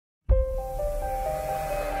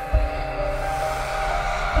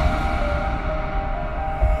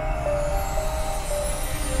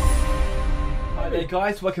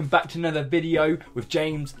guys, welcome back to another video with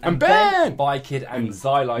James and Ben, Vykid and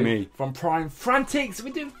Zilao me from Prime Frantics.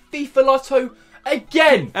 We're doing FIFA Lotto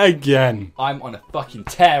again. I'm on a fucking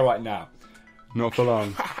tear right now. Not for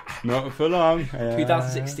long. Not for long.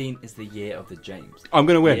 2016 is the year of the James. I'm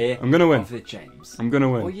gonna win. I'm gonna win. Of the James. I'm gonna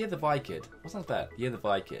win. Or year of the Vykid. What sounds better? Year of the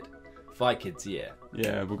Vykid. Vykid's year.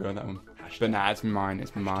 Yeah, we'll go with that one. But nah, it's mine.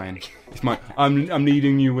 It's mine. It's mine. I'm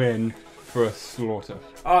leading you in for a slaughter.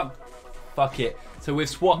 Fuck it. So we've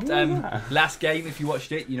swapped last game. If you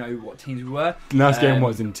watched it, you know what teams we were. Last game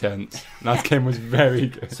was intense. Last game was very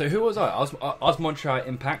good. So who was I? I was Montreal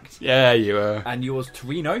Impact. Yeah, you were. And yours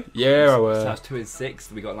Torino. Yeah, I was. So that's 2 and 6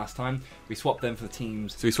 that we got last time. We swapped them for the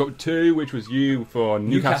teams. So we swapped 2, which was you for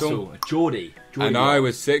Newcastle. Geordie. And I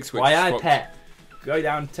was 6, which I had Pep. Go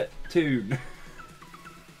down to 2.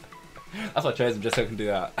 That's why I chose him, just so I can do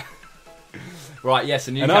that. Right, yes,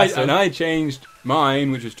 and Newcastle. And I changed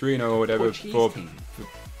mine, which was Torino or whatever, for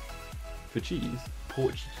cheese.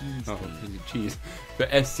 Portuguese team. Cheese. For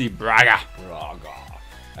SC Braga.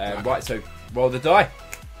 Right, so roll the die.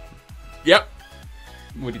 Yep.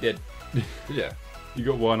 What he did. Did you? You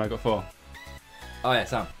got 1, I got 4. Oh yeah,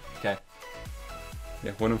 Sam. Okay.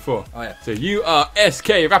 Yeah, 1 and 4. Oh yeah. So you are SK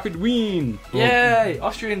Rapid Wein. Yay!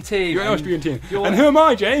 Austrian team. You're an Austrian team. And who am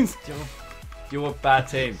I, James? You're a bad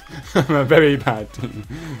team. I'm a very bad team.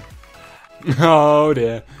 Oh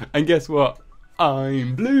dear. And guess what?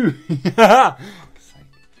 I'm blue.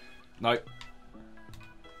 No.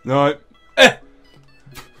 No.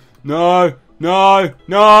 No. No.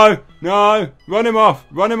 No. No. Run him off.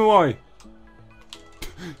 Run him away.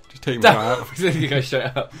 Just take me out. You go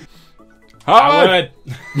straight up. Howard!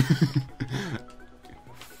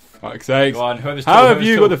 Fuck's sake. How have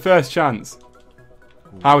you got the first chance?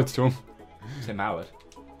 Howard's tall. Tim Howard.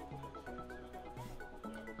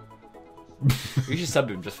 You should sub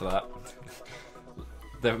him just for that.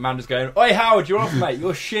 The man just going, "Oi Howard, you're off, mate.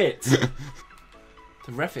 You're shit." The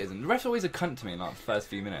ref isn't. The ref's always a cunt to me in like the first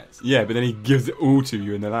few minutes. Yeah, but then he gives it all to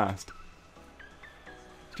you in the last.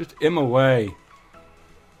 Just him away.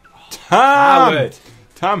 Howard.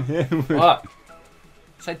 Tam Hillwood. What?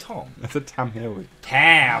 Say Tom. That's a Tam Hillwood.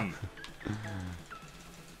 Tam.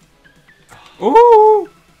 Ooh!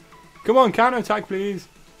 Come on, counter attack, please.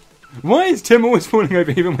 Why is Tim always falling over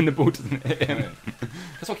even when the ball doesn't hit him?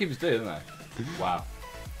 That's what keepers do, isn't it? Wow.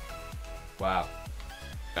 Wow.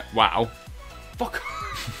 Wow. Fuck.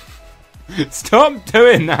 Stop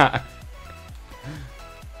doing that.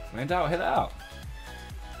 When in doubt, hit it out.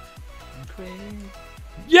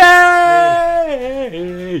 Yay!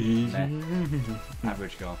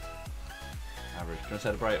 Average goal. Average. Do you want to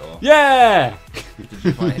celebrate or? Yeah! Did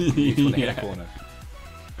you find it? You hit a corner.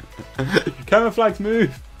 Camouflage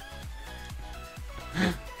move.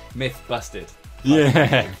 Myth busted.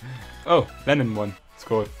 Yeah. Oh, Lennon won.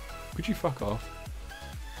 Scored. Could you fuck off?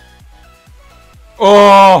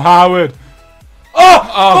 Oh, Howard.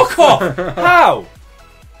 Oh, fuck off! How?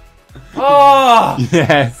 Oh!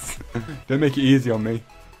 Yes. Don't make it easy on me. Do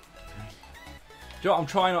you know what? I'm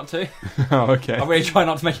trying not to. Oh, okay. I'm really trying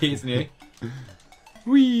not to make it easy on you.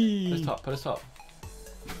 Whee! Put us top, put us top.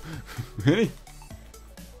 Really?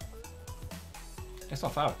 It's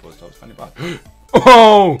not foul, put us top, it's funny bad.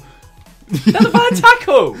 Oh! That's a bad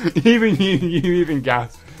tackle! Even you even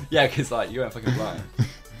gasped. Yeah, because like, you weren't fucking blind.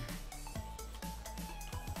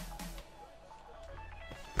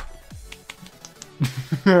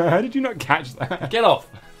 How did you not catch that? Get off!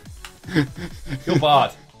 You're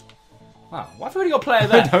barred. Wow, why have we already got a player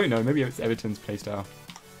there? I don't know, maybe it's Everton's playstyle.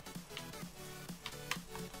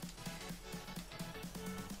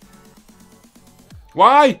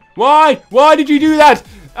 Why? Why? Why did you do that?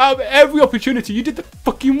 Out of every opportunity, you did the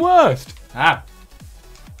fucking worst. Ah.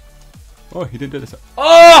 Oh, he didn't do this.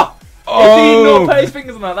 Oh! Oh! If he did not put his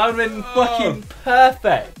fingers on that, that would have been fucking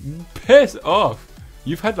perfect. Piss off.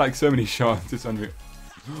 You've had like so many shots, it's unreal.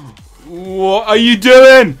 What are you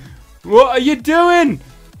doing? What are you doing?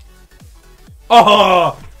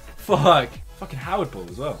 Oh! Fuck. Fucking Howard ball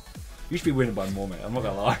as well. You should be winning by more, mate. I'm not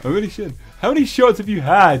gonna lie. I really should. How many shots have you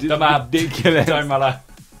had? It's ridiculous. Don't matter.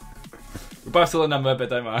 We're both still a number, but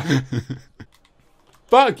don't matter.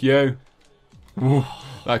 Fuck you. Ooh,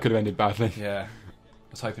 that could have ended badly. Yeah. I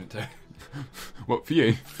was hoping it to. What, for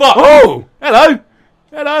you? Fuck! Oh! Hello!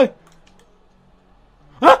 Hello!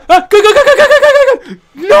 Ah, go!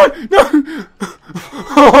 No! No!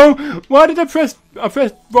 Oh, why did I press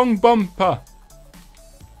wrong bumper?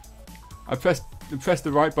 I pressed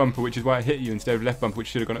the right bumper, which is why I hit you, instead of left bumper, which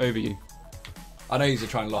should have gone over you. I know you're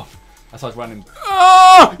trying to laugh. That's why I was running.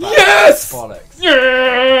 Oh! Yes! Bollocks.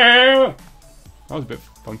 Yeah! That was a bit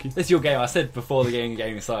funky. This is your game. I said before the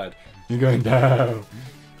game aside. You're going down.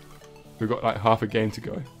 We've got like half a game to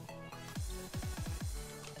go.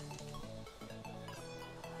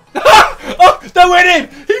 Oh, they're winning!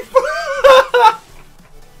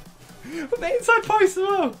 On the inside post as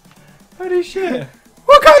well. Holy shit.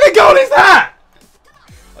 What kind of goal is that?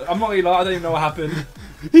 I'm not gonna lie, I don't even know what happened.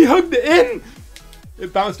 He hugged it in.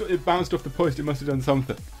 It bounced off the post. It must have done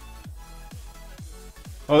something.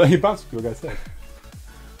 Oh, he bounced off your guy's head.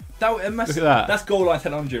 Look at that. That's goal line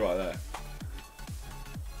technology right there.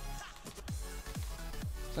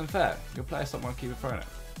 It's unfair. Your player stop my keeper throwing it.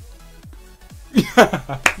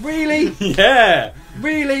 Really? Yeah.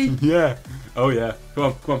 Really? Yeah. Oh yeah. Come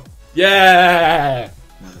on, come on. Yeah.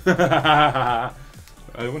 I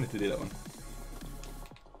wanted to do that one.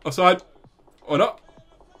 Offside. Or not.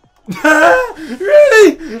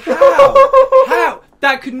 Really? How? How?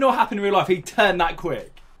 That could not happen in real life. He turned that quick.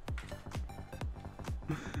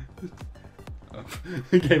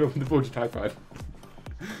 He gave up on the ball to high five.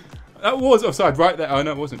 That was offside right there. Oh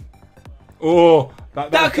no, it wasn't. Oh,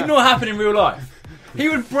 that could not happen in real life. He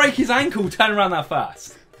would break his ankle turning around that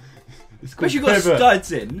fast. Because you got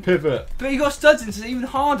studs in. Pivot. But you got studs in, so it's even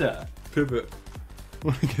harder. Pivot. I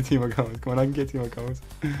want to get 2 more goals. Come on, I can get 2 more goals.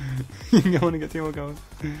 I want to get 2 more goals.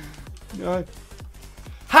 No.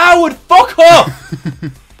 Howard, fuck off!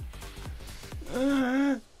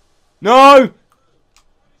 No!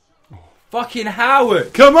 Fucking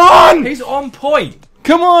Howard! Come on! He's on point.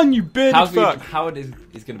 Come on, you bearded fuck! Howard is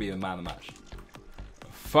going to be the man of the match.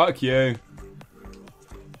 Fuck you.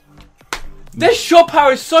 This shot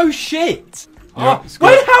power is so shit. Yeah,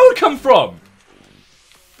 where did Howard come from?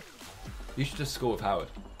 You should just score with Howard.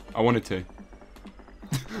 I wanted to.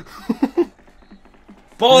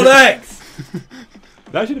 Bollocks!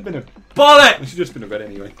 That should have been a... Bollocks! It should have just been a red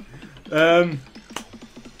anyway.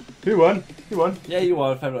 Who won? Who won? Yeah, you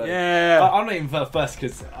won. February. Yeah. I'm not even first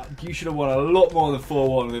because you should have won a lot more than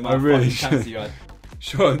 4-1 with my really chance you had.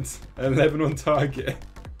 Shots, 11 on target.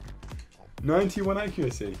 91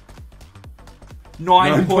 accuracy.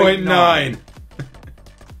 9.9.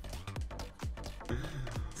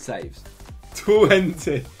 Saves.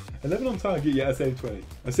 20. 11 on target, yeah, I saved 20.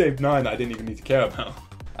 I saved 9 that I didn't even need to care about.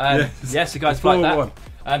 Yes, you guys like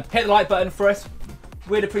that. Hit the like button for us.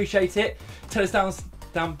 We'd appreciate it. Tell us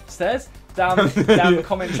downstairs, down the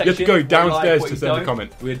comment section. You have to go downstairs to send a a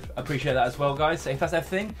comment. We'd appreciate that as well, guys. So if that's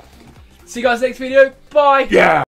everything, see you guys next video. Bye. Yeah.